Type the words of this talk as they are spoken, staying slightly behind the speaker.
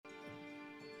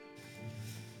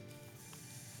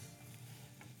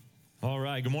All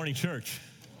right, good morning, church.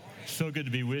 So good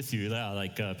to be with you. Yeah,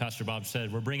 like Pastor Bob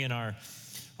said, we're bringing our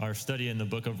study in the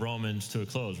book of Romans to a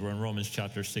close. We're in Romans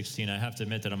chapter 16. I have to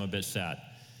admit that I'm a bit sad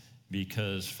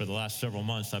because for the last several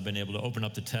months, I've been able to open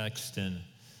up the text and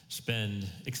spend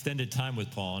extended time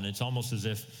with Paul. And it's almost as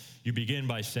if you begin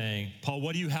by saying, Paul,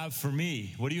 what do you have for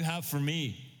me? What do you have for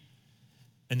me?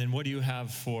 And then what do you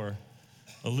have for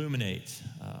illuminate?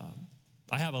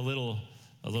 I have a little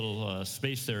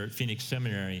space there at Phoenix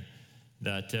Seminary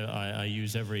that I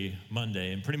use every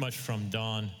Monday, and pretty much from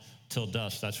dawn till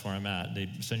dusk, that's where I'm at. They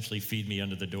essentially feed me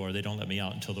under the door. They don't let me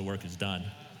out until the work is done.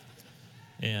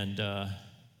 And I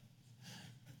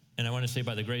want to say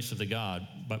by the grace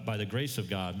of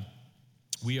God,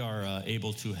 we are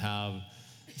able to have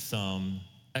some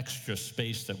extra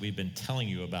space that we've been telling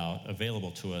you about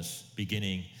available to us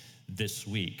beginning this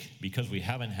week. Because we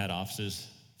haven't had offices,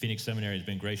 Phoenix Seminary has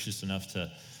been gracious enough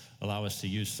to allow us to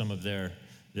use some of their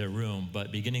room,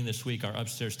 but beginning this week, our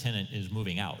upstairs tenant is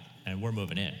moving out, and we're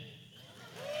moving in.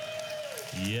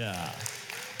 Yeah.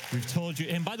 We've told you,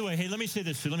 and by the way, hey, let me say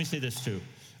this too.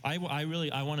 I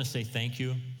want to say thank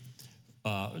you.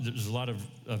 There's a lot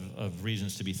of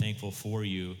reasons to be thankful for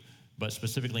you, but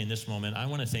specifically in this moment, I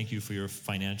want to thank you for your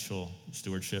financial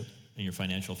stewardship and your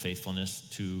financial faithfulness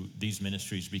to these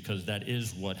ministries, because that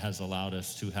is what has allowed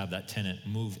us to have that tenant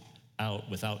move out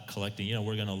without collecting.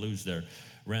 We're going to lose their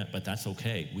rent, but that's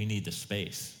okay. We need the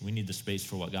space. We need the space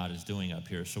for what God is doing up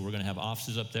here. So we're going to have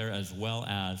offices up there as well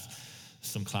as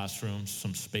some classrooms,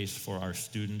 some space for our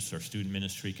students. Our student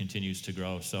ministry continues to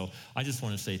grow. So I just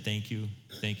want to say thank you.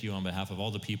 Thank you on behalf of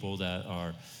all the people that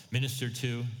are ministered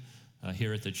to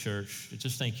here at the church.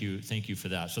 Just thank you for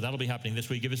that. So that'll be happening this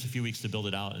week. Give us a few weeks to build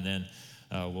it out, and then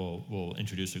we'll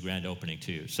introduce a grand opening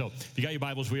to you. So if you got your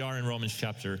Bibles, we are in Romans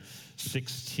chapter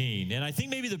 16. And I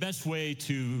think maybe the best way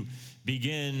to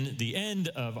begin the end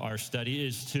of our study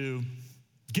is to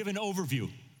give an overview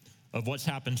of what's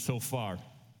happened so far.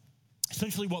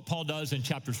 Essentially what Paul does in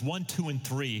chapters 1, 2, and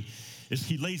 3 is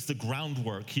he lays the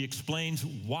groundwork. He explains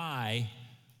why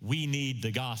we need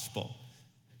the gospel.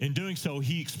 In doing so,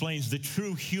 he explains the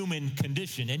true human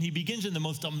condition, and he begins in the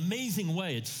most amazing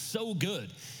way. It's so good.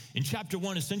 In chapter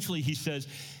 1, essentially, he says,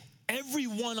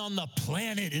 everyone on the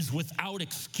planet is without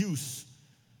excuse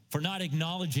for not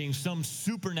acknowledging some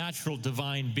supernatural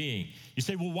divine being. You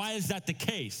say, well, why is that the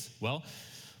case? Well,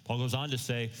 Paul goes on to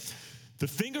say, the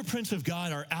fingerprints of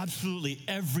God are absolutely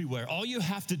everywhere. All you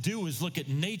have to do is look at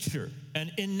nature.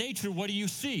 And in nature, what do you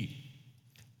see?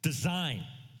 Design,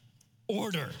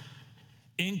 order,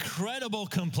 incredible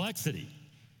complexity.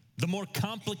 The more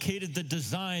complicated the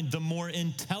design, the more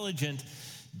intelligent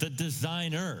the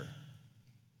designer.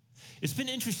 It's been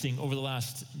interesting over the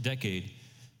last decade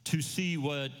to see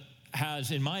what has,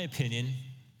 in my opinion,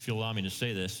 if you'll allow me to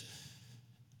say this,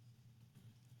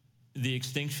 the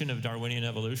extinction of Darwinian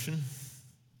evolution.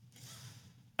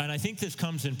 And I think this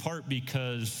comes in part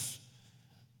because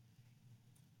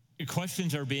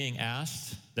questions are being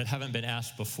asked that haven't been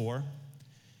asked before.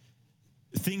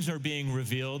 Things are being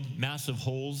revealed, massive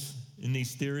holes in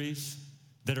these theories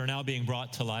that are now being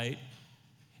brought to light.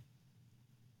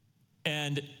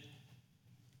 And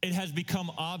it has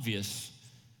become obvious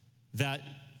that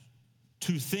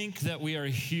to think that we are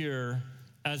here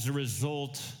as a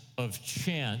result of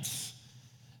chance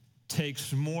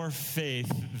takes more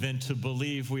faith than to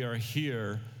believe we are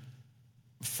here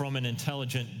from an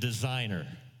intelligent designer.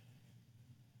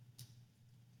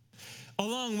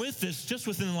 Along with this, just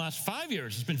within the last 5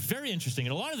 years, it's been very interesting,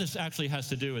 and a lot of this actually has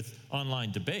to do with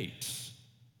online debates.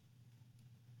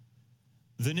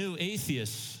 The new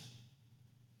atheists,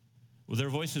 well, their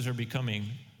voices are becoming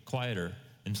quieter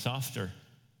and softer.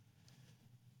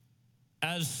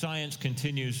 As science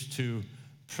continues to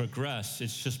progress,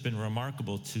 it's just been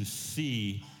remarkable to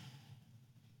see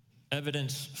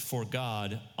evidence for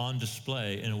God on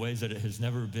display in ways that it has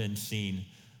never been seen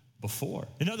before.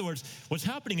 In other words, what's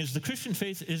happening is the Christian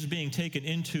faith is being taken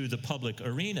into the public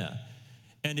arena,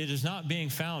 and it is not being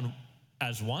found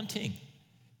as wanting.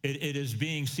 It is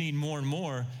being seen more and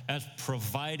more as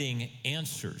providing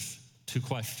answers to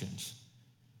questions.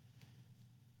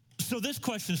 So this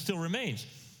question still remains.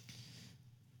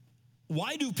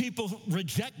 Why do people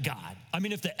reject God? I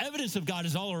mean, if the evidence of God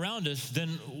is all around us, then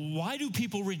why do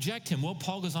people reject him? Well,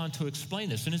 Paul goes on to explain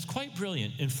this, and it's quite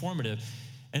brilliant, informative,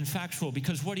 and factual,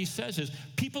 because what he says is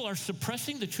people are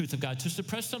suppressing the truth of God. To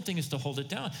suppress something is to hold it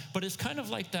down. But it's kind of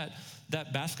like that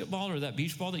basketball or that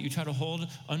beach ball that you try to hold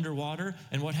underwater,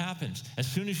 and what happens? As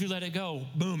soon as you let it go,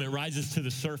 boom, it rises to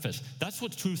the surface. That's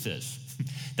what truth is.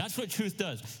 That's what truth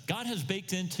does. God has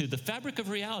baked into the fabric of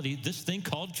reality this thing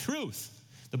called truth.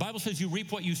 The Bible says you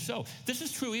reap what you sow. This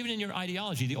is true even in your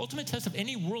ideology. The ultimate test of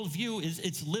any worldview is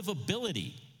its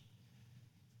livability.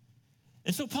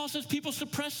 And so Paul says people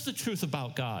suppress the truth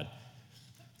about God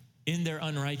in their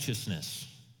unrighteousness.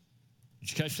 Did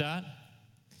you catch that?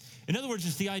 In other words,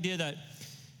 it's the idea that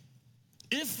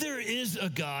if there is a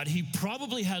God, he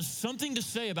probably has something to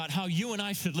say about how you and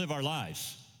I should live our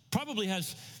lives. Probably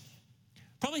has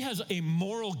a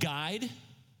moral guide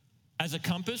as a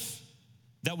compass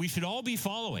that we should all be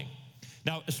following.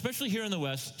 Now, especially here in the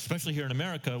West, especially here in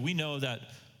America, we know that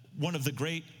one of the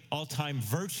great all-time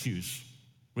virtues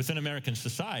within American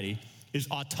society is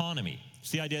autonomy.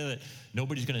 It's the idea that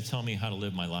nobody's going to tell me how to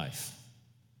live my life.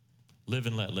 Live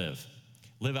and let live.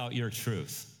 Live out your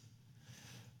truth.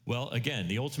 Well, again,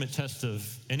 the ultimate test of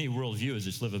any worldview is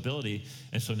its livability,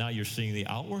 and so now you're seeing the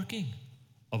outworking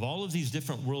of all of these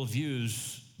different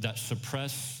worldviews that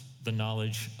suppress the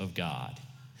knowledge of God.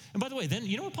 And by the way, then,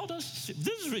 you know what Paul does?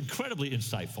 This is incredibly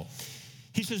insightful.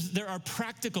 He says there are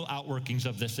practical outworkings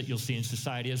of this that you'll see in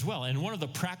society as well. And one of the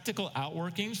practical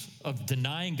outworkings of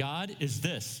denying God is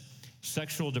this: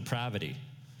 sexual depravity.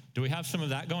 Do we have some of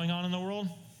that going on in the world?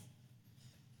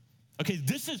 Okay,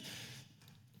 this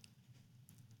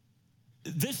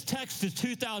text is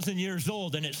 2,000 years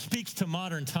old, and it speaks to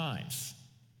modern times.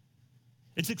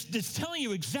 It's telling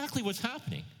you exactly what's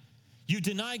happening. You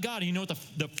deny God, and you know what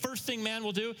the first thing man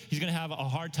will do? He's going to have a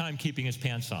hard time keeping his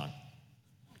pants on,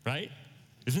 right?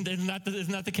 Isn't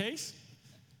that the case?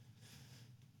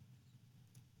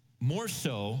 More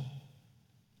so,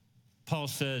 Paul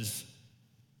says,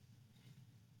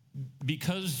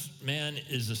 because man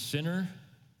is a sinner,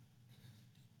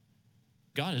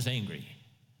 God is angry.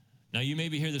 Now, you may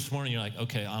be here this morning, you're like,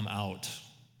 okay, I'm out.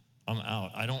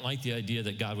 I don't like the idea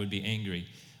that God would be angry.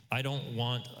 I don't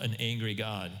want an angry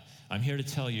God. I'm here to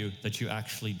tell you that you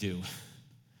actually do.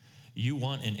 You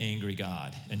want an angry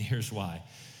God, and here's why.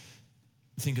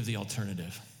 Think of the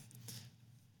alternative.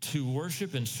 To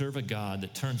worship and serve a God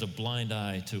that turns a blind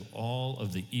eye to all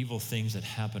of the evil things that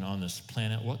happen on this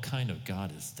planet, what kind of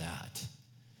God is that?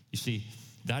 You see,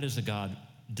 that is a God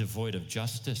devoid of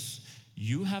justice.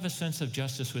 You have a sense of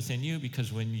justice within you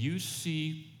because when you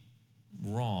see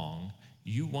wrong,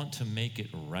 you want to make it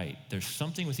right. There's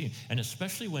something within you, and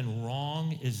especially when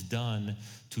wrong is done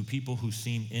to people who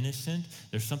seem innocent,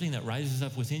 there's something that rises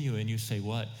up within you, and you say,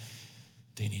 what?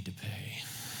 They need to pay.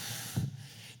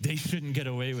 They shouldn't get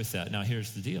away with that. Now,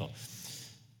 here's the deal.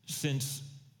 Since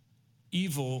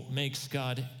evil makes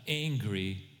God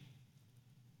angry,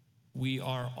 we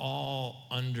are all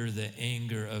under the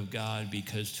anger of God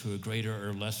because to a greater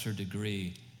or lesser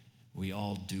degree, we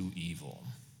all do evil.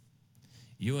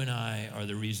 You and I are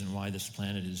the reason why this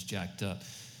planet is jacked up.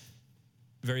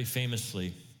 Very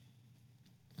famously,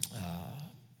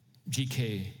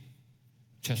 G.K.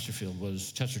 Chesterton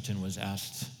was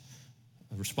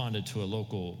responded to a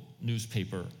local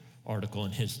newspaper article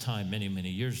in his time many, many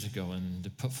years ago, and to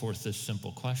put forth this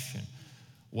simple question: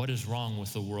 what is wrong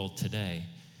with the world today?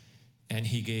 And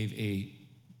he gave a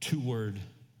 2-word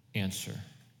answer: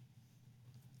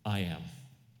 I am,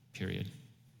 period.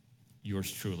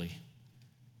 Yours truly,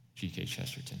 G.K.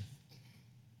 Chesterton.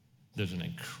 There's an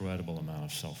incredible amount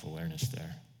of self-awareness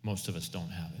there. Most of us don't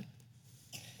have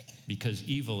it. Because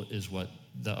evil is what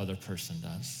the other person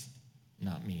does,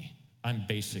 not me. I'm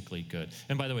basically good.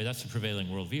 And by the way, that's the prevailing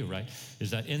worldview, right? Is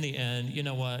that in the end, you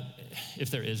know what? If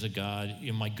there is a God,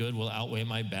 my good will outweigh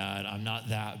my bad. I'm not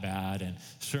that bad. And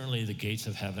certainly the gates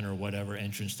of heaven or whatever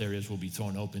entrance there is will be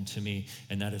thrown open to me.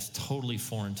 And that is totally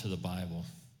foreign to the Bible.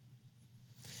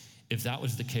 If that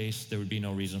was the case, there would be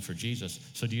no reason for Jesus.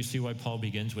 So do you see why Paul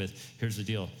begins with, here's the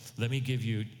deal. Let me give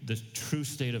you the true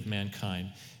state of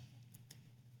mankind.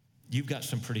 You've got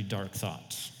some pretty dark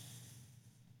thoughts.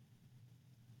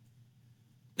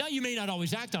 Now, you may not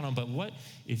always act on them, but what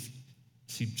if,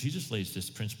 see, Jesus lays this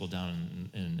principle down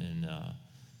in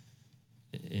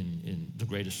the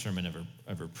greatest sermon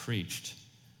ever preached,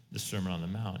 the Sermon on the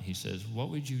Mount. He says, what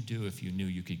would you do if you knew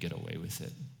you could get away with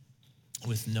it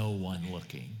with no one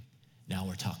looking? Now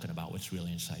we're talking about what's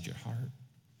really inside your heart.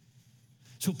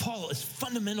 So it's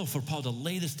fundamental for Paul to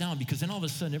lay this down, because then all of a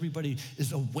sudden everybody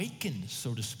is awakened,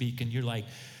 so to speak, and you're like,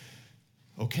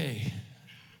 okay,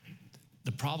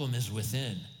 the problem is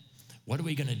within. What are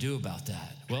we going to do about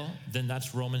that? Well, then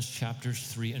that's Romans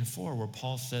chapters 3 and 4, where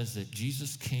Paul says that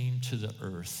Jesus came to the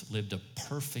earth, lived a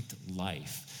perfect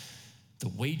life. The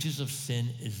wages of sin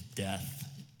is death.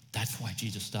 That's why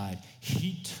Jesus died.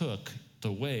 He took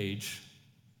the wage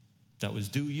that was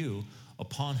due you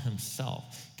upon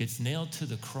himself, gets nailed to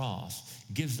the cross,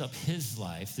 gives up his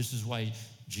life. This is why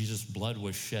Jesus' blood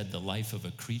was shed. The life of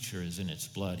a creature is in its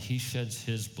blood. He sheds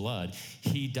his blood.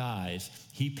 He dies.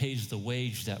 He pays the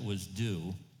wage that was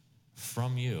due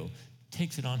from you,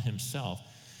 takes it on himself.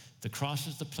 The cross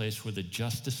is the place where the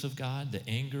justice of God, the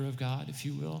anger of God, if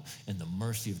you will, and the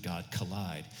mercy of God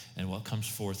collide. And what comes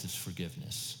forth is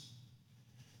forgiveness.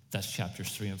 That's chapters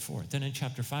 3 and 4. Then in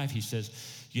chapter 5, he says,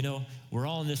 we're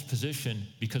all in this position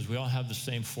because we all have the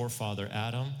same forefather,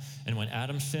 Adam. And when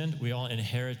Adam sinned, we all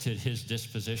inherited his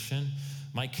disposition.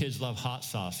 My kids love hot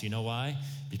sauce. You know why?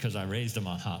 Because I raised them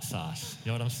on hot sauce.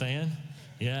 You know what I'm saying?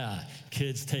 Yeah,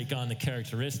 kids take on the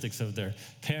characteristics of their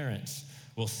parents.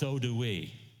 Well, so do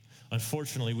we.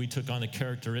 Unfortunately, we took on the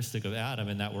characteristic of Adam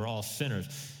in that we're all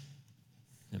sinners.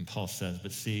 And Paul says,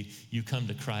 but see, you come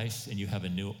to Christ and you have a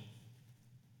new,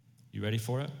 you ready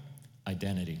for it?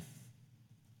 Identity.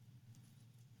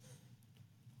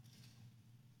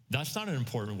 That's not an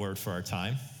important word for our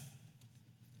time.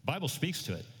 The Bible speaks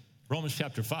to it. Romans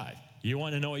chapter 5. You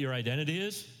want to know what your identity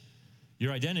is?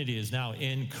 Your identity is now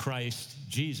in Christ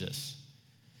Jesus.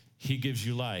 He gives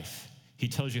you life. He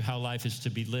tells you how life is to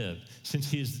be lived. Since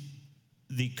he is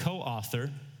the co-author,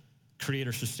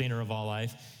 creator, sustainer of all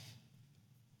life,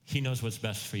 he knows what's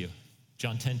best for you.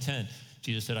 John 10:10,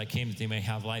 Jesus said, I came that they may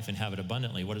have life and have it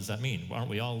abundantly. What does that mean? Aren't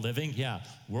we all living? Yeah,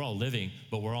 we're all living,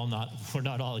 but we're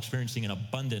not all experiencing an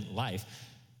abundant life.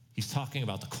 He's talking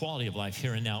about the quality of life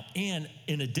here and now. And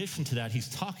in addition to that, he's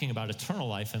talking about eternal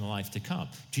life and the life to come.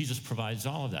 Jesus provides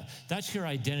all of that. That's your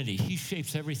identity. He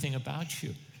shapes everything about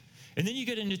you. And then you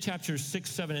get into chapters 6,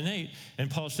 7, and 8,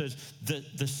 and Paul says,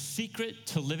 the secret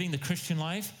to living the Christian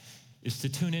life is to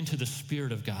tune into the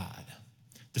Spirit of God.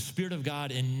 The Spirit of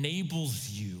God enables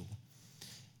you,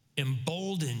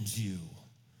 emboldens you,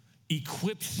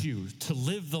 equips you to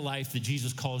live the life that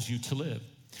Jesus calls you to live.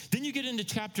 Then you get into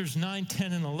chapters 9,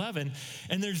 10, and 11,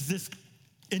 and there's this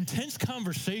intense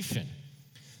conversation.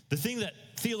 The thing that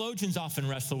theologians often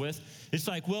wrestle with, it's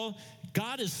like, well,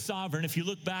 God is sovereign. If you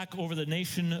look back over the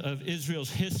nation of Israel's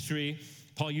history,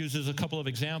 Paul uses a couple of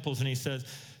examples, and he says,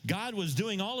 God was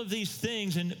doing all of these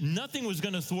things, and nothing was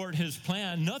going to thwart his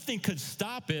plan. Nothing could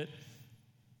stop it.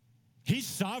 He's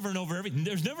sovereign over everything.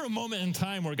 There's never a moment in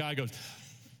time where God goes,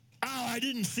 oh, I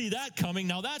didn't see that coming.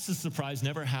 Now, that's a surprise.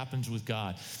 Never happens with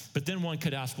God. But then one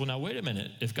could ask, well, now, wait a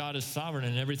minute. If God is sovereign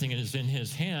and everything is in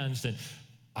his hands, then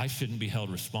I shouldn't be held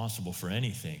responsible for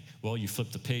anything. Well, you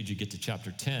flip the page, you get to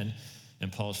chapter 10,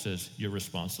 and Paul says, you're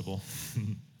responsible.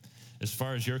 As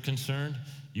far as you're concerned,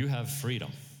 you have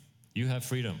freedom. You have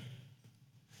freedom.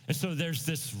 And so there's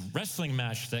this wrestling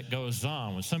match that goes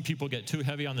on. When some people get too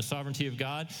heavy on the sovereignty of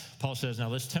God, Paul says, now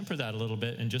let's temper that a little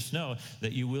bit and just know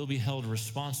that you will be held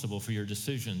responsible for your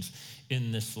decisions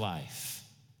in this life.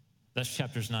 That's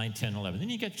chapters 9, 10, 11. Then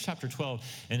you get to chapter 12,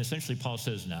 and essentially Paul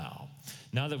says, now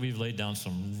that we've laid down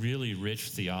some really rich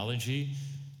theology,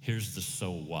 here's the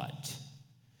so what.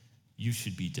 You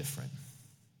should be different.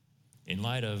 In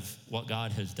light of what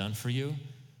God has done for you,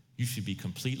 you should be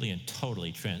completely and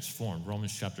totally transformed.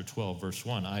 Romans chapter 12, verse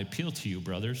 1, I appeal to you,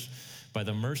 brothers, by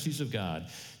the mercies of God,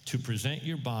 to present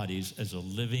your bodies as a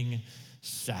living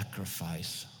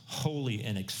sacrifice, holy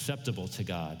and acceptable to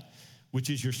God,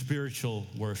 which is your spiritual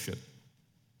worship.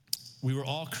 We were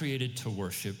all created to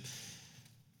worship.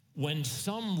 When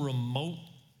some remote,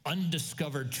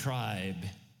 undiscovered tribe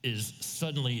is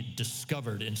suddenly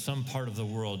discovered in some part of the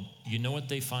world, you know what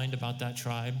they find about that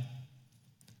tribe?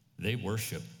 They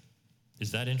worship.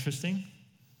 Is that interesting?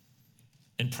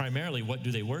 And primarily, what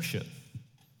do they worship?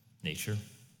 Nature.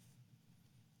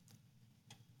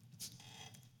 It's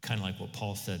kind of like what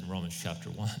Paul said in Romans chapter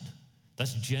 1.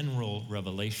 That's general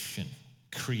revelation,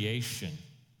 creation.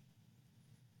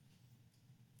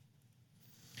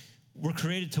 We're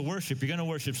created to worship. You're going to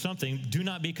worship something. Do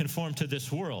not be conformed to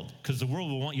this world, because the world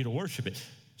will want you to worship it.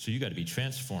 So you got to be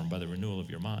transformed by the renewal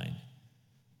of your mind.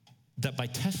 That by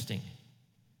testing,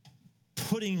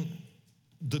 putting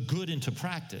the good into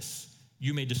practice,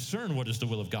 you may discern what is the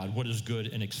will of God, what is good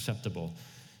and acceptable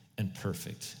and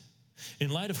perfect. In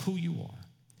light of who you are,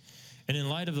 and in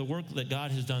light of the work that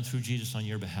God has done through Jesus on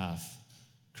your behalf,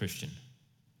 Christian,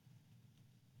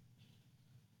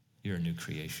 you're a new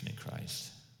creation in Christ.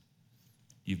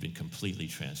 You've been completely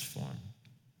transformed.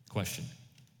 Question,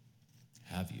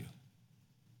 have you?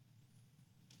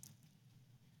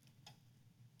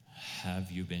 Have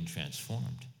you been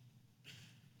transformed?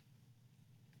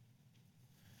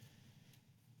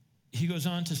 He goes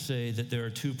on to say that there are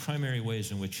two primary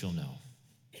ways in which you'll know.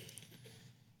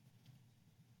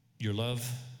 Your love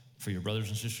for your brothers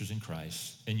and sisters in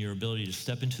Christ and your ability to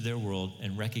step into their world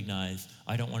and recognize,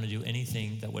 I don't want to do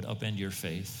anything that would upend your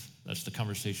faith. That's the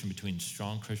conversation between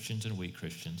strong Christians and weak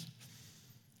Christians.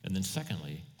 And then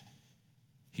secondly,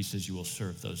 he says you will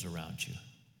serve those around you.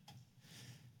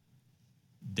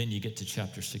 Then you get to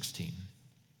chapter 16.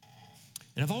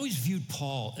 And I've always viewed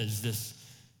Paul as this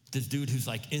dude who's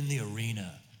like in the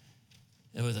arena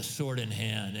and with a sword in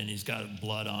hand, and he's got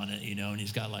blood on it, and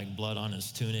he's got like blood on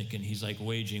his tunic, and he's like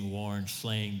waging war and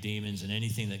slaying demons, and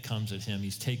anything that comes at him,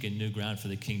 he's taking new ground for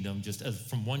the kingdom. Just as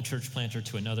from one church planter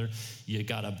to another, you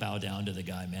got to bow down to the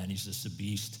guy, man. He's just a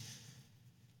beast.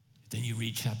 Then you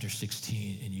read chapter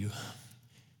 16, and you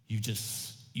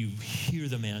hear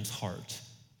the man's heart.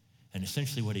 And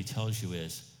essentially what he tells you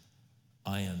is,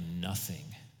 I am nothing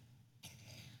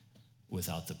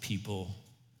without the people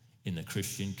in the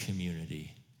Christian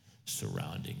community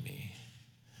surrounding me,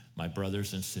 my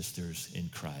brothers and sisters in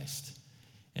Christ.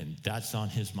 And that's on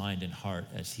his mind and heart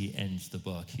as he ends the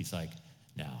book. He's like,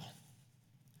 now,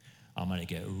 I'm going to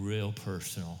get real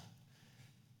personal,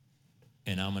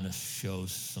 and I'm going to show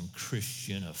some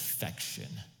Christian affection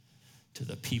to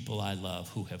the people I love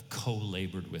who have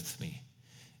co-labored with me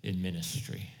in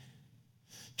ministry.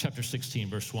 Chapter 16,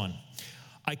 verse 1.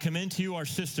 I commend to you our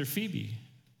sister Phoebe.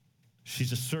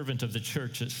 She's a servant of the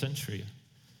church at Cenchrea,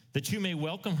 that you may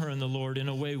welcome her in the Lord in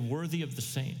a way worthy of the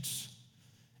saints,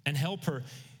 and help her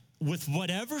with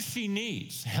whatever she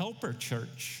needs. Help her,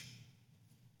 church.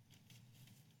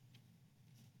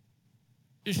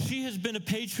 She has been a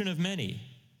patron of many,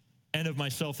 and of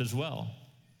myself as well.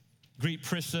 Greet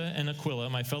Prisca and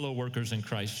Aquila, my fellow workers in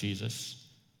Christ Jesus,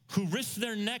 who risked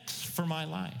their necks for my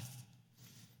life,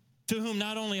 to whom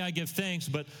not only I give thanks,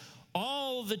 but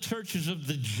all the churches of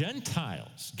the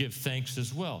Gentiles give thanks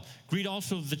as well. Greet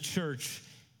also the church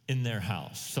in their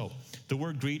house. So the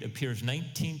word greet appears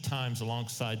 19 times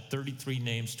alongside 33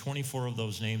 names. 24 of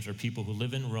those names are people who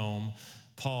live in Rome.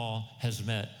 Paul has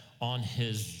met on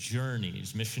his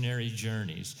journeys, missionary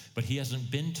journeys, but he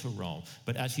hasn't been to Rome.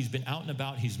 But as he's been out and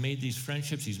about, he's made these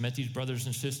friendships, he's met these brothers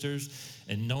and sisters,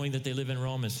 and knowing that they live in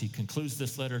Rome, as he concludes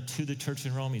this letter to the church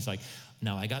in Rome, he's like,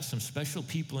 now I got some special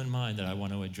people in mind that I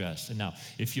want to address. And now,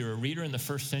 if you're a reader in the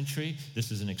first century,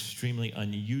 this is an extremely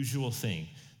unusual thing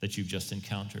that you've just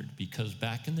encountered, because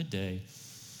back in the day,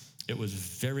 it was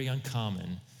very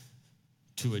uncommon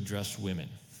to address women.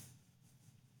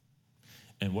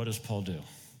 And what does Paul do?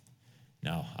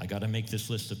 Now, I got to make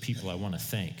this list of people I want to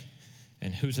thank.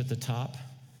 And who's at the top?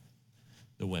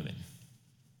 The women.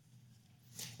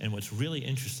 And what's really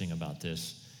interesting about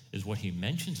this is what he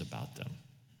mentions about them.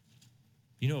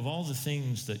 You know, of all the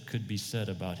things that could be said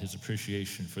about his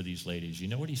appreciation for these ladies, you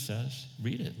know what he says?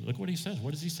 Read it. Look what he says. What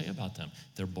does he say about them?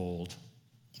 They're bold.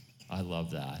 I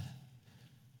love that.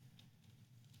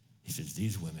 He says,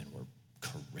 these women were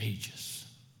courageous.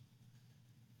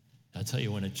 I tell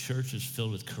you, when a church is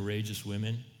filled with courageous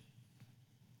women,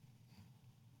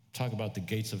 talk about the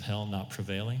gates of hell not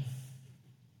prevailing.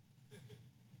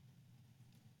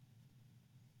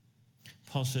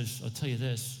 Paul says, I'll tell you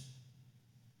this,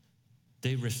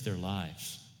 they risked their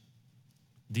lives.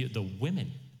 The women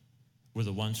were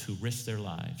the ones who risked their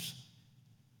lives.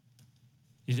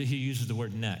 He uses the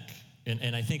word neck.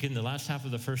 And I think in the last half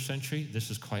of the first century, this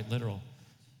is quite literal,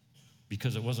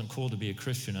 because it wasn't cool to be a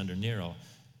Christian under Nero.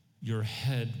 Your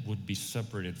head would be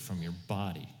separated from your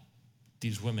body.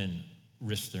 These women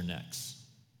risked their necks.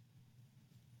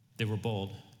 They were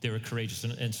bold. They were courageous.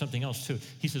 And something else, too.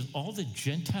 He says, all the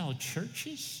Gentile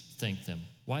churches thank them.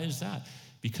 Why is that?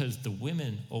 Because the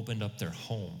women opened up their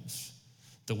homes.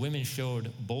 The women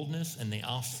showed boldness, and they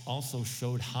also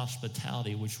showed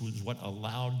hospitality, which was what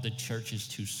allowed the churches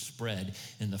to spread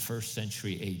in the first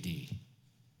century AD.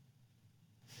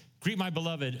 Greet my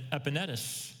beloved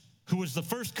Epaenetus, who was the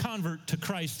first convert to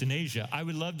Christ in Asia. I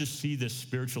would love to see this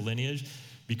spiritual lineage,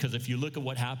 because if you look at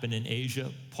what happened in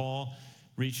Asia, Paul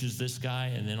reaches this guy,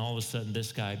 and then all of a sudden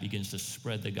this guy begins to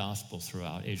spread the gospel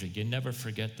throughout Asia. You never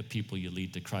forget the people you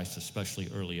lead to Christ, especially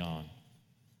early on.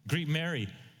 Greet Mary.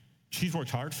 She's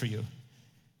worked hard for you.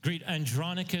 Greet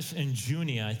Andronicus and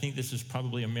Junia. I think this is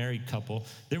probably a married couple.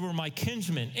 They were my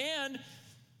kinsmen, and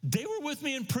they were with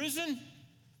me in prison.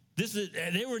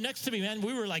 They were next to me, man.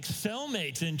 We were like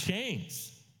cellmates in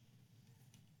chains.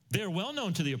 They're well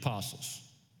known to the apostles,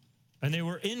 and they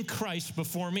were in Christ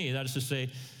before me. That is to say,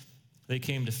 they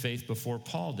came to faith before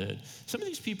Paul did. Some of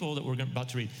these people that we're about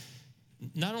to read,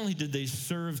 not only did they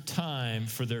serve time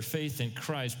for their faith in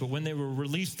Christ, but when they were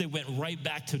released, they went right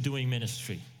back to doing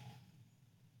ministry.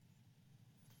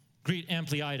 Greet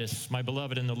Ampliatus, my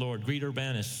beloved in the Lord. Greet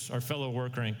Urbanus, our fellow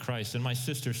worker in Christ, and my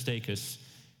sister Stachys.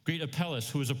 Greet Apelles,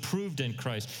 who is approved in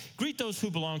Christ. Greet those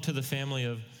who belong to the family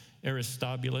of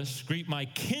Aristobulus. Greet my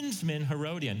kinsman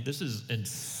Herodian. This is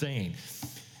insane.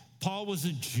 Paul was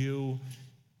a Jew.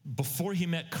 Before he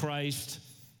met Christ,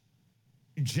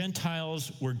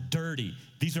 Gentiles were dirty.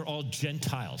 These are all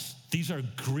Gentiles. These are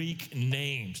Greek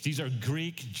names. These are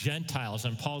Greek Gentiles.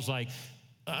 And Paul's like,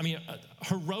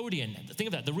 Herodian. Think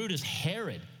of that. The root is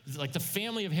Herod. It's like the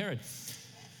family of Herod.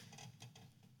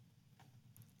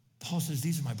 Paul says,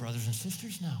 these are my brothers and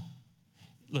sisters now.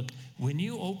 Look, when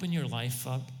you open your life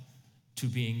up to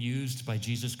being used by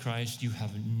Jesus Christ, you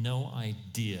have no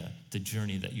idea the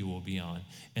journey that you will be on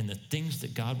and the things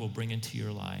that God will bring into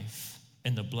your life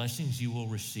and the blessings you will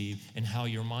receive and how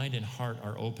your mind and heart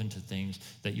are open to things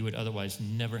that you would otherwise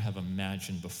never have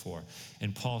imagined before.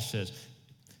 And Paul says,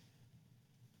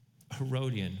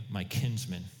 Herodian, my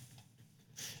kinsman.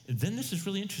 And then this is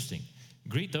really interesting.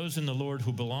 Greet those in the Lord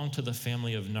who belong to the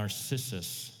family of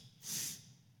Narcissus.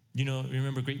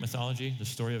 Remember Greek mythology, the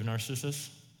story of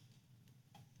Narcissus?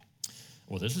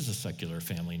 Well, this is a secular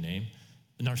family name.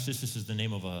 Narcissus is the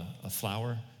name of a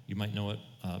flower. You might know it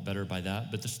better by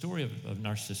that. But the story of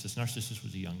Narcissus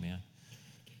was a young man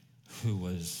who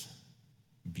was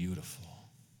beautiful.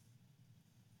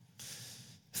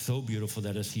 So beautiful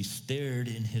that as he stared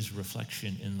in his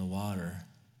reflection in the water,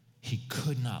 he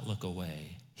could not look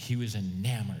away. He was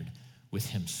enamored with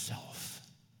himself.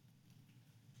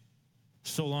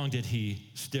 So long did he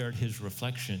stare at his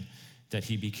reflection that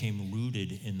he became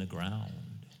rooted in the ground.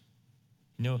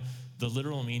 The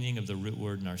literal meaning of the root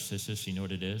word narcissus, you know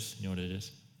what it is?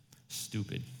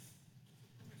 Stupid.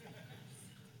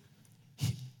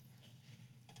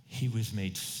 He was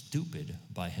made stupid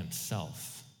by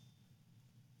himself.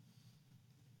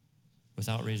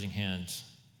 Without raising hands,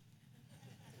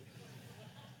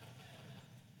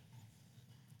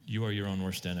 you are your own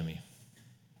worst enemy,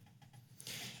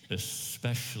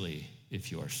 especially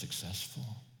if you are successful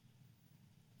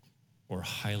or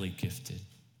highly gifted.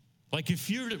 Like if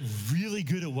you're really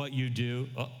good at what you do,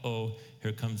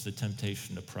 here comes the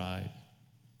temptation to pride.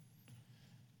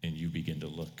 And you begin to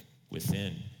look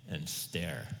within and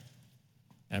stare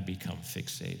and become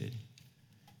fixated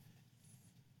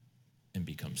and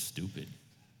become stupid.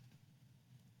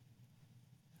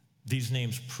 These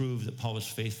names prove that Paul was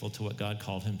faithful to what God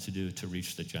called him to do to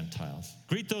reach the Gentiles.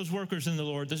 Greet those workers in the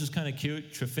Lord. This is kind of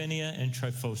cute. Tryphonia and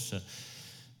Tryphosa.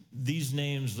 These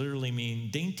names literally mean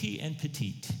dainty and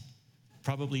petite.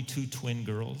 Probably two twin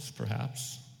girls,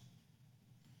 perhaps.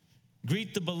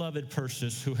 Greet the beloved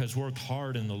Persis who has worked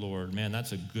hard in the Lord. Man,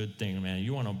 that's a good thing, man.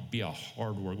 You want to be a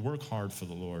hard worker. Work hard for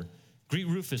the Lord. Greet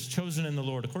Rufus, chosen in the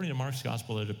Lord. According to Mark's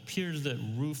gospel, it appears that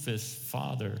Rufus'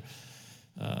 father,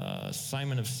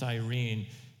 Simon of Cyrene,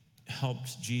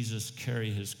 helped Jesus carry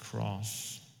his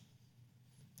cross.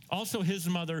 Also his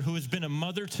mother, who has been a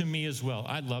mother to me as well.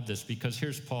 I love this because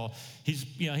here's Paul. He's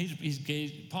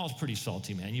gay. Paul's pretty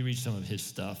salty, man. You read some of his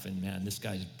stuff, and man, this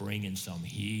guy's bringing some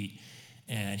heat,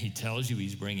 and he tells you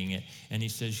he's bringing it. And he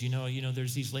says,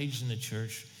 there's these ladies in the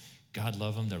church. God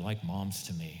love them. They're like moms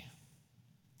to me.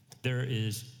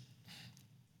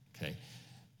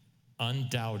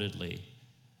 Undoubtedly,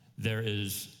 there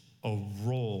is a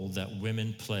role that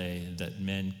women play that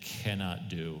men cannot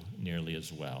do nearly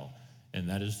as well. And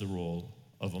that is the role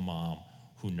of a mom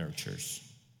who nurtures,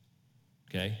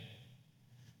 okay?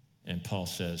 And Paul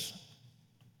says,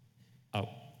 I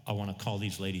want to call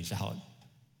these ladies out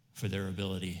for their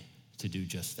ability to do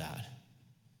just that.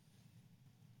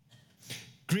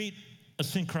 Greet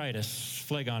Asyncritus,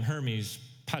 Phlegon, Hermes,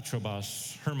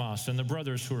 Patrobas, Hermas, and the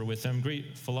brothers who are with them.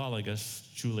 Greet Philologus,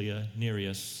 Julia,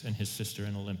 Nereus, and his sister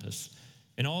in Olympus,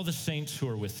 and all the saints who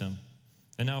are with them.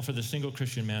 And now for the single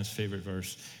Christian man's favorite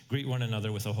verse, greet one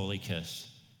another with a holy kiss.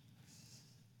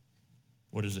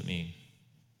 What does it mean?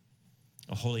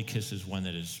 A holy kiss is one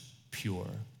that is pure.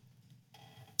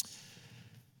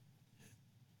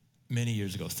 Many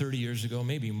years ago, 30 years ago,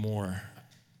 maybe more,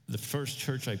 the first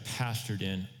church I pastored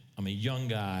in, I'm a young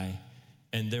guy,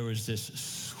 and there was this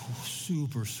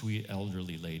super sweet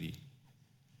elderly lady.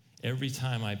 Every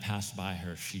time I passed by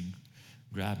her, she'd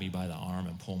grab me by the arm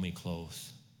and pull me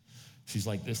close. She's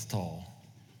like this tall.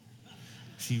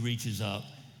 She reaches up,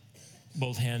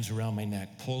 both hands around my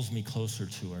neck, pulls me closer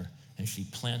to her, and she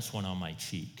plants one on my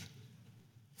cheek.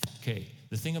 Okay,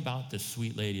 the thing about this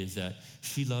sweet lady is that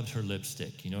she loved her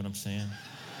lipstick. You know what I'm saying?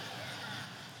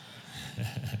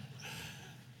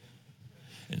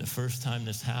 And the first time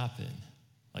this happened,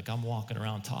 like I'm walking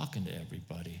around talking to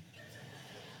everybody,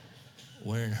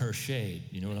 wearing her shade.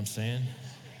 You know what I'm saying?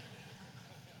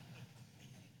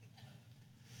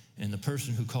 And the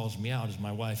person who calls me out is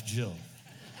my wife, Jill.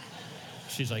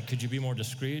 She's like, could you be more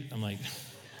discreet? I'm like,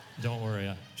 don't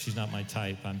worry, she's not my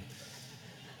type.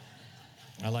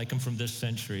 I like them from this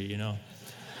century,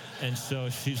 And so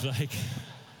she's like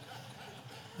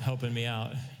helping me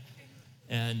out.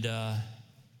 And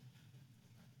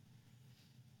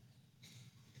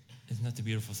Isn't that the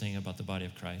beautiful thing about the body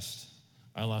of Christ?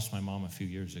 I lost my mom a few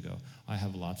years ago. I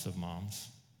have lots of moms.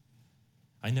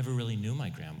 I never really knew my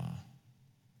grandma.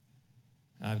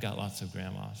 I've got lots of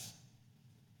grandmas.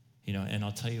 And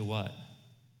I'll tell you what,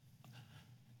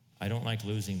 I don't like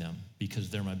losing them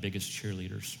because they're my biggest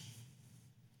cheerleaders.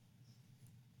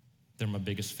 They're my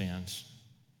biggest fans.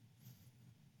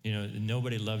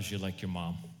 Nobody loves you like your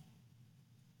mom.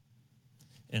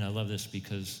 And I love this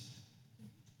because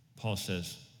Paul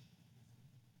says,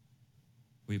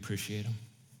 we appreciate them.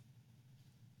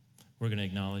 We're going to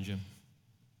acknowledge them.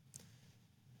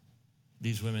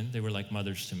 These women, they were like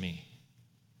mothers to me.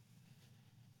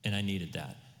 And I needed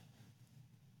that.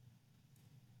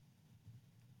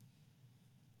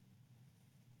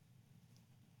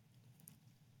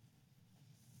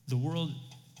 The world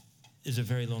is a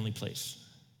very lonely place.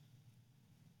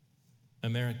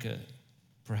 America,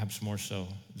 perhaps more so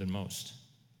than most.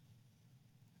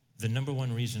 The number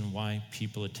one reason why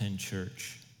people attend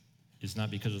church is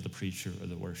not because of the preacher or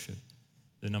the worship.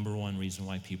 The number one reason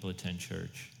why people attend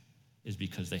church is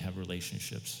because they have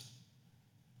relationships,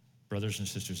 brothers and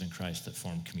sisters in Christ that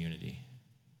form community.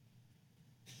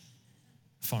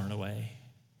 Far and away.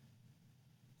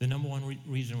 The number one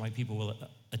reason why people will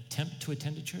attempt to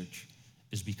attend a church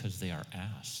is because they are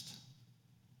asked.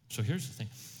 So here's the thing.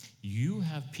 You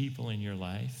have people in your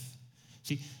life.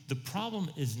 See, the problem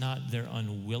is not their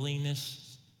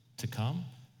unwillingness to come.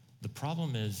 The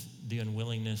problem is the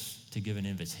unwillingness to give an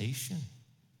invitation.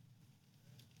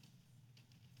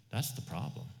 That's the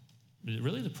problem.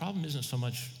 Really, the problem isn't so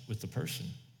much with the person.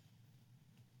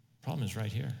 The problem is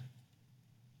right here.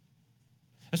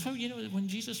 That's why, when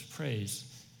Jesus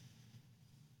prays,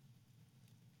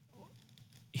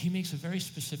 he makes a very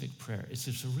specific prayer. It's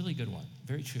a really good one,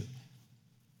 very true.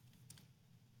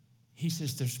 He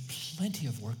says, there's plenty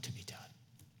of work to be done.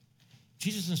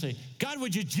 Jesus doesn't say, God,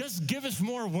 would you just give us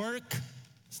more work?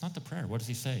 It's not the prayer. What does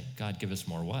he say? God, give us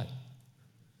more what?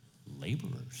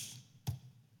 Laborers.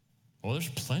 Well, there's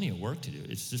plenty of work to do.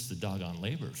 It's just the doggone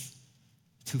laborers.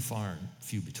 Too far and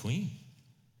few between.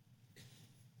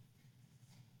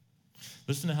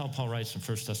 Listen to how Paul writes in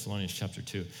 1 Thessalonians chapter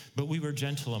 2. But we were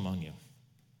gentle among you,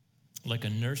 like a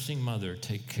nursing mother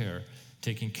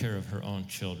taking care of her own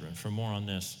children. For more on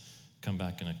this, come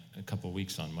back in a couple of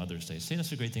weeks on Mother's Day. See,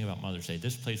 that's the great thing about Mother's Day.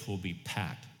 This place will be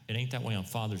packed. It ain't that way on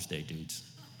Father's Day, dudes.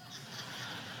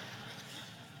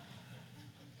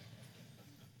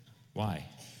 Why?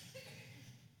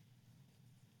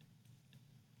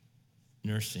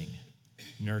 Nursing,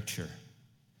 nurture,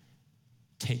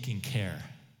 taking care.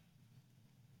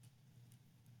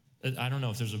 I don't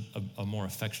know if there's a more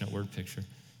affectionate word picture.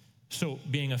 So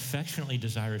being affectionately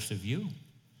desirous of you.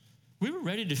 We were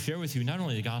ready to share with you not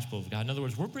only the gospel of God. In other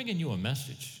words, we're bringing you a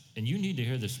message, and you need to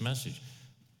hear this message.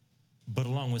 But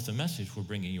along with the message, we're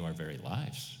bringing you our very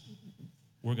lives.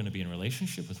 We're going to be in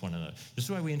relationship with one another. This is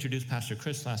why we introduced Pastor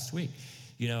Chris last week.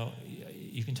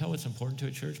 You can tell what's important to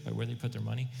a church by where they put their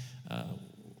money.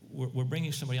 We're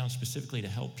bringing somebody on specifically to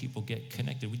help people get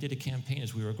connected. We did a campaign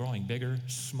as we were growing bigger,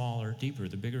 smaller, deeper.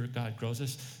 The bigger God grows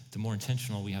us, the more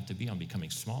intentional we have to be on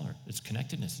becoming smaller. It's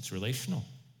connectedness. It's relational.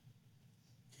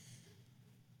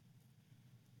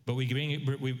 But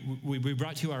we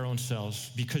brought to you our own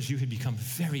selves because you had become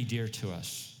very dear to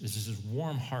us. This is this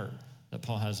warm heart that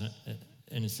Paul has,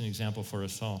 and it's an example for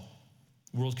us all.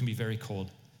 The world can be very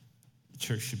cold. The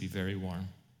church should be very warm.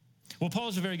 Well, Paul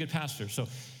is a very good pastor, so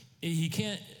he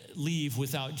can't leave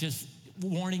without just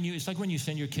warning you. It's like when you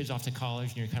send your kids off to college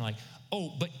and you're kind of like,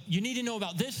 oh, but you need to know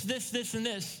about this, and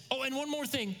this. Oh, and one more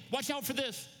thing. Watch out for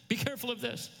this. Be careful of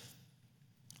this.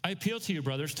 I appeal to you,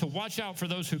 brothers, to watch out for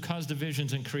those who cause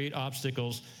divisions and create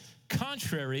obstacles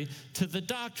contrary to the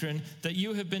doctrine that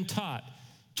you have been taught.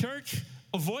 Church,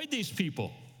 avoid these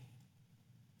people.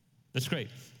 That's great,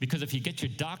 because if you get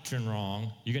your doctrine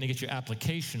wrong, you're going to get your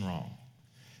application wrong.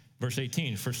 Verse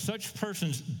 18, for such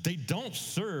persons, they don't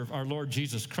serve our Lord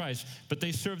Jesus Christ, but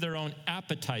they serve their own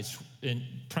appetites, and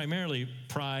primarily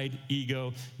pride,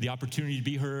 ego, the opportunity to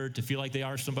be heard, to feel like they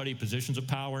are somebody, positions of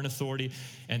power and authority,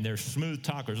 and they're smooth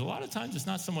talkers. A lot of times it's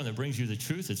not someone that brings you the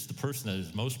truth, it's the person that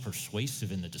is most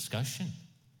persuasive in the discussion.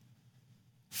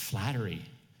 Flattery,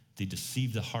 they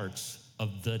deceive the hearts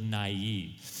of the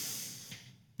naive.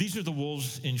 These are the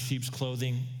wolves in sheep's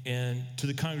clothing, and to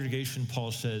the congregation, Paul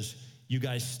says, you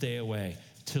guys stay away.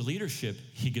 To leadership,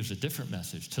 he gives a different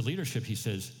message. To leadership, he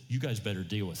says, you guys better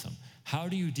deal with them. How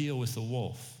do you deal with the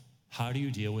wolf? How do you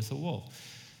deal with the wolf?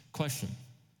 Question,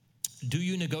 do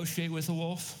you negotiate with the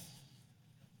wolf?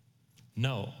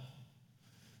 No,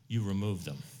 you remove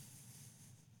them.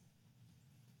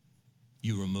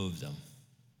 You remove them.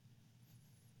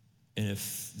 And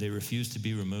if they refuse to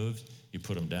be removed, you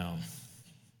put them down.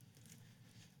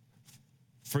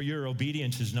 For your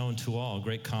obedience is known to all, a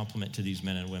great compliment to these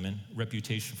men and women.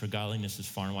 Reputation for godliness is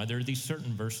far and wide. There are these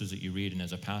certain verses that you read, and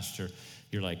as a pastor,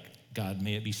 you're like, God,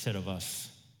 may it be said of us,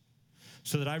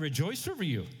 so that I rejoice over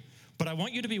you. But I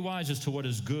want you to be wise as to what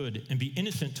is good and be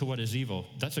innocent to what is evil.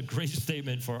 That's a great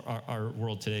statement for our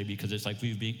world today, because it's like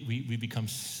we've become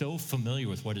so familiar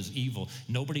with what is evil.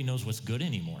 Nobody knows what's good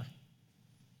anymore.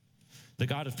 The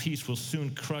God of peace will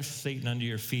soon crush Satan under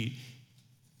your feet.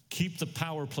 Keep the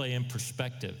power play in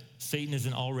perspective. Satan is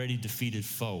an already defeated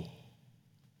foe.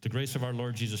 The grace of our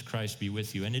Lord Jesus Christ be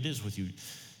with you, and it is with you.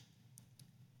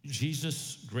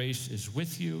 Jesus' grace is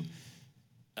with you.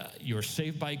 You are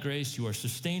saved by grace. You are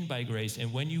sustained by grace.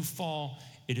 And when you fall,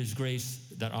 it is grace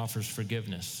that offers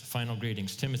forgiveness. Final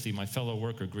greetings. Timothy, my fellow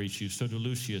worker, greets you. So do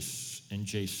Lucius and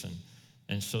Jason,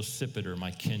 and so Sosipater,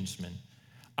 my kinsman.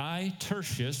 I,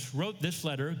 Tertius, wrote this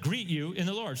letter, greet you in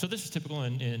the Lord. So this is typical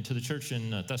to the church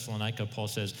in Thessalonica. Paul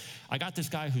says, I got this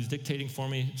guy who's dictating for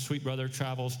me, sweet brother,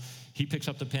 travels. He picks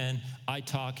up the pen, I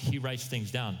talk, he writes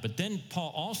things down. But then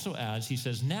Paul also adds, he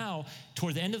says, now,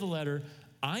 toward the end of the letter,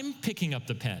 I'm picking up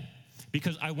the pen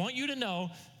because I want you to know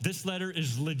this letter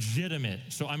is legitimate.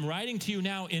 So I'm writing to you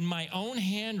now in my own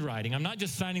handwriting. I'm not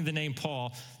just signing the name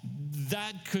Paul.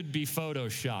 That could be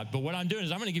photoshopped. But what I'm doing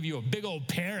is I'm going to give you a big old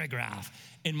paragraph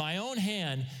in my own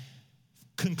hand,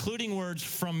 concluding words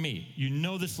from me. You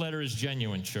know this letter is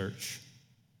genuine, church.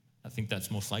 I think that's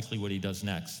most likely what he does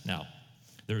next. Now,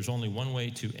 there's only one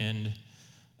way to end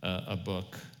a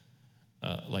book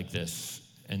like this,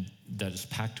 and that is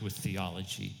packed with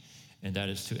theology, and that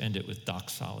is to end it with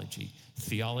doxology.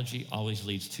 Theology always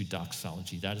leads to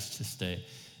doxology. That is to say,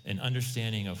 an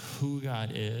understanding of who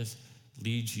God is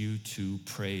leads you to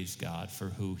praise God for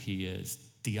who he is.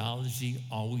 Theology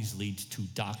always leads to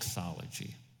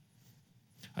doxology.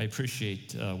 I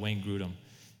appreciate Wayne Grudem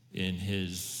in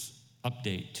his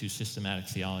update to systematic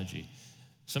theology.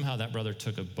 Somehow that brother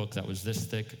took a book that was this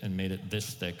thick and made it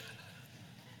this thick.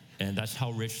 And that's how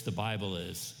rich the Bible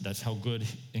is. That's how good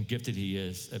and gifted he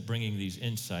is at bringing these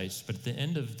insights. But at the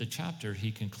end of the chapter,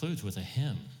 he concludes with a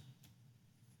hymn,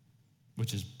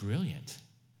 which is brilliant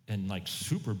and like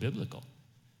super biblical.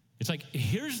 It's like,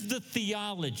 here's the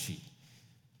theology.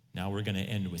 Now we're going to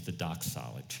end with the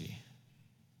doxology.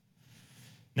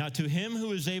 Now, to him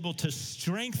who is able to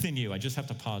strengthen you, I just have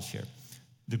to pause here.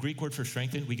 The Greek word for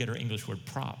strengthen, we get our English word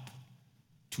prop,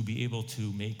 to be able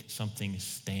to make something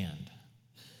stand.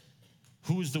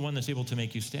 Who is the one that's able to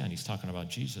make you stand? He's talking about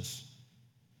Jesus.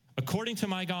 According to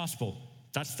my gospel,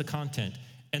 that's the content,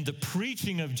 and the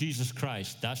preaching of Jesus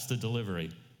Christ, that's the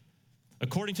delivery.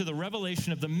 According to the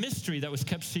revelation of the mystery that was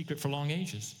kept secret for long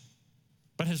ages,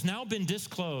 but has now been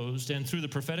disclosed and through the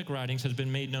prophetic writings has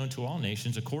been made known to all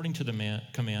nations according to the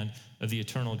command of the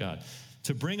eternal God,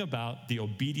 to bring about the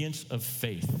obedience of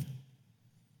faith.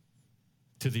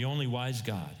 To the only wise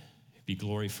God be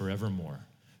glory forevermore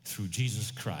through Jesus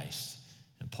Christ.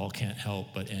 And Paul can't help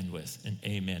but end with an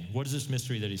amen. What is this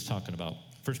mystery that he's talking about?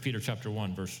 1 Peter chapter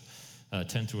 1, verse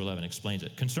 10 through 11 explains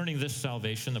it. Concerning this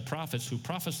salvation, the prophets who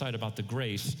prophesied about the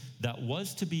grace that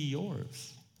was to be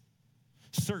yours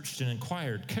searched and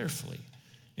inquired carefully,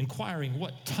 inquiring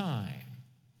what time,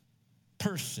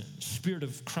 person, Spirit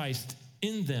of Christ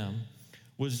in them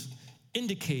was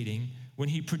indicating when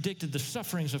he predicted the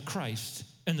sufferings of Christ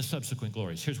and the subsequent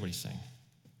glories. Here's what he's saying.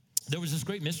 There was this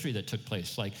great mystery that took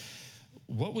place. Like,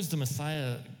 what was the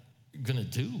Messiah going to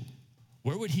do?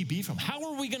 Where would he be from? How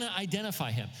are we going to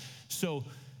identify him? So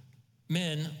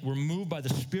men were moved by the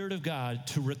Spirit of God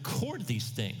to record these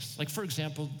things. Like, for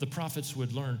example, the prophets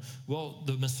would learn, well,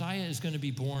 the Messiah is going to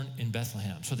be born in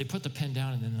Bethlehem. So they put the pen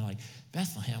down and then they're like,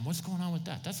 Bethlehem, what's going on with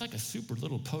that? That's like a super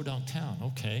little podunk town.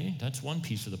 Okay, that's one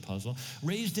piece of the puzzle.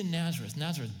 Raised in Nazareth,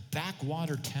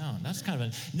 backwater town. That's kind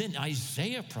of then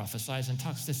Isaiah prophesies and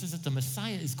talks, this is that the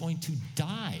Messiah is going to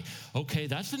die. Okay,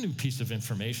 that's a new piece of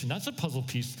information. That's a puzzle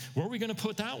piece. Where are we going to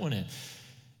put that one in?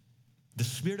 The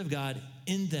Spirit of God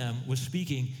in them was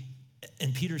speaking,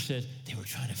 and Peter said they were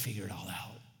trying to figure it all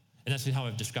out. And that's how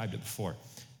I've described it before.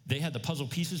 They had the puzzle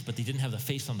pieces, but they didn't have the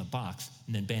face on the box.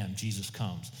 And then bam, Jesus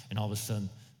comes. And all of a sudden,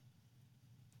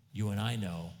 you and I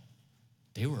know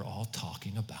they were all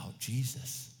talking about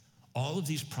Jesus. All of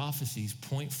these prophecies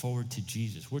point forward to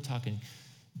Jesus. We're talking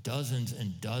dozens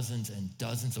and dozens and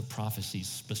dozens of prophecies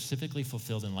specifically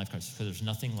fulfilled in life Christ. So there's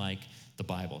nothing like the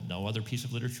Bible. No other piece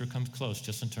of literature comes close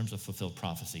just in terms of fulfilled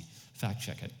prophecy. Fact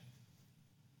check it.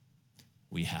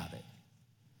 We have it.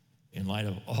 In light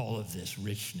of all of this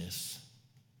richness,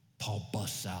 Paul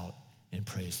busts out in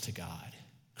praise to God.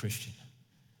 Christian,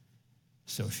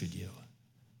 so should you.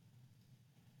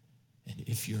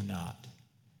 if you're not,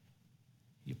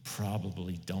 you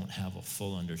probably don't have a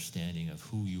full understanding of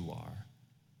who you are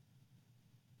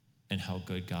and how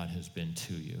good God has been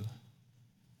to you,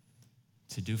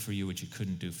 to do for you what you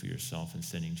couldn't do for yourself in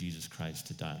sending Jesus Christ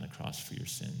to die on the cross for your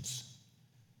sins.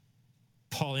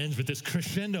 Paul ends with this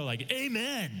crescendo like,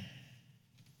 amen.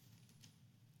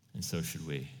 And so should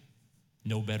we.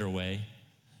 No better way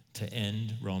to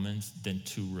end Romans than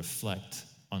to reflect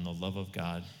on the love of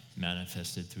God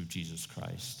manifested through Jesus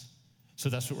Christ. So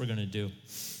that's what we're going to do.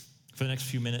 For the next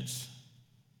few minutes,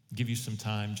 give you some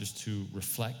time just to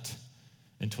reflect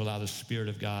and to allow the Spirit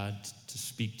of God to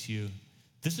speak to you.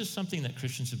 This is something that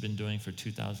Christians have been doing for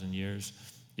 2,000 years.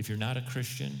 If you're not a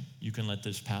Christian, you can let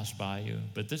this pass by you.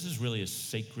 But this is really a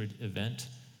sacred event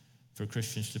for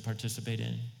Christians to participate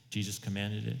in. Jesus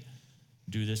commanded it.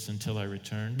 Do this until I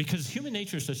return. Because human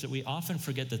nature is such that we often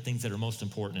forget the things that are most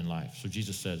important in life. So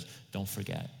Jesus says, don't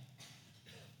forget.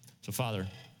 So Father,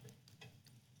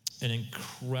 an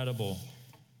incredible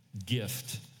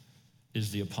gift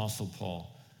is the Apostle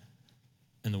Paul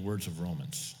and the words of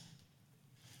Romans.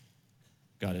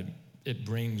 God, it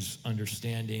brings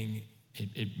understanding.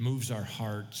 It moves our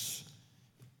hearts.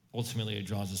 Ultimately, it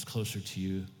draws us closer to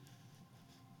you.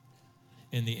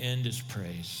 In the end is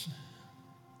praise.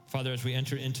 Father, as we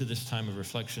enter into this time of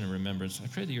reflection and remembrance, I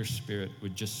pray that your Spirit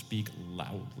would just speak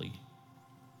loudly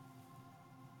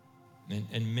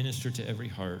and minister to every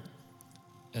heart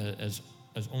as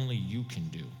only you can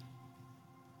do,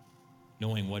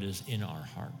 knowing what is in our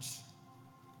hearts.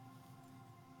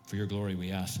 For your glory,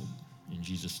 we ask it. In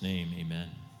Jesus' name, amen.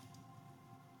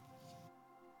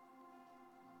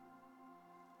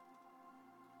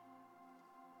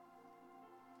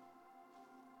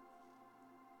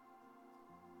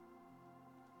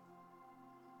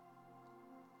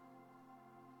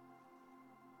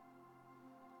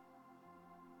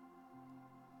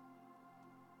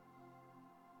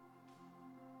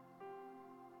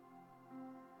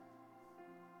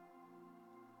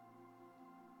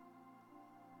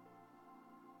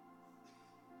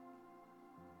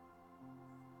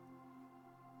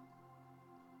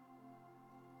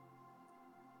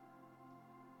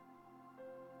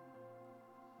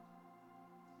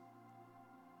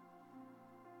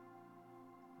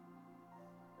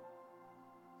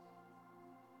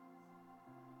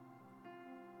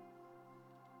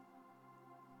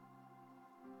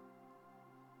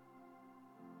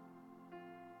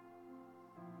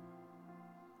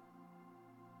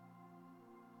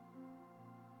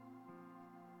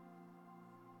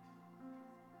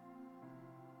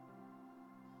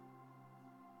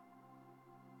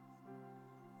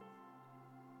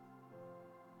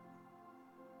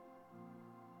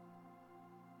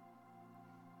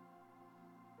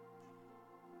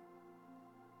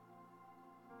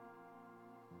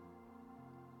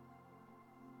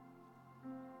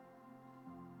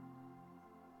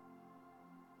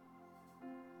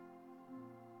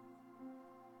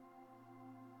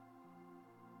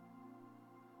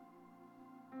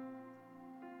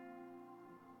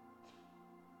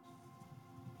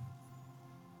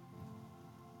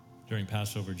 During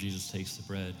Passover, Jesus takes the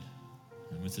bread,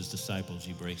 and with his disciples,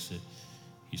 he breaks it.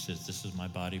 He says, this is my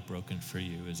body broken for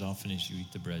you. As often as you eat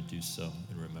the bread, do so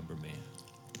and remember me.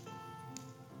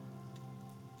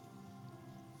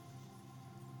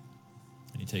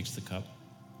 And he takes the cup.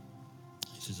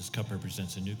 He says, this cup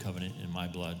represents a new covenant in my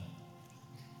blood.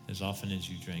 As often as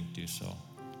you drink, do so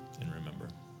and remember.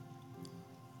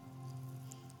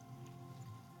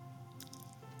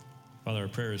 Father, our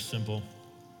prayer is simple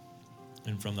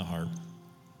and from the heart,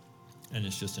 and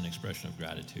it's just an expression of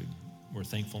gratitude. We're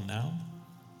thankful now,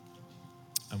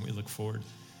 and we look forward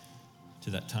to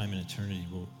that time in eternity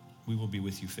where we will be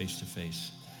with you face to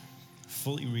face,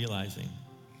 fully realizing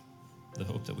the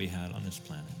hope that we had on this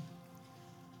planet.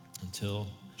 Until,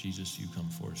 Jesus, you come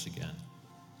for us again.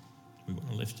 We want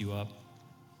to lift you up.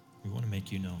 We want to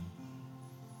make you known.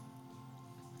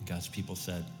 And God's people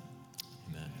said,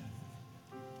 amen.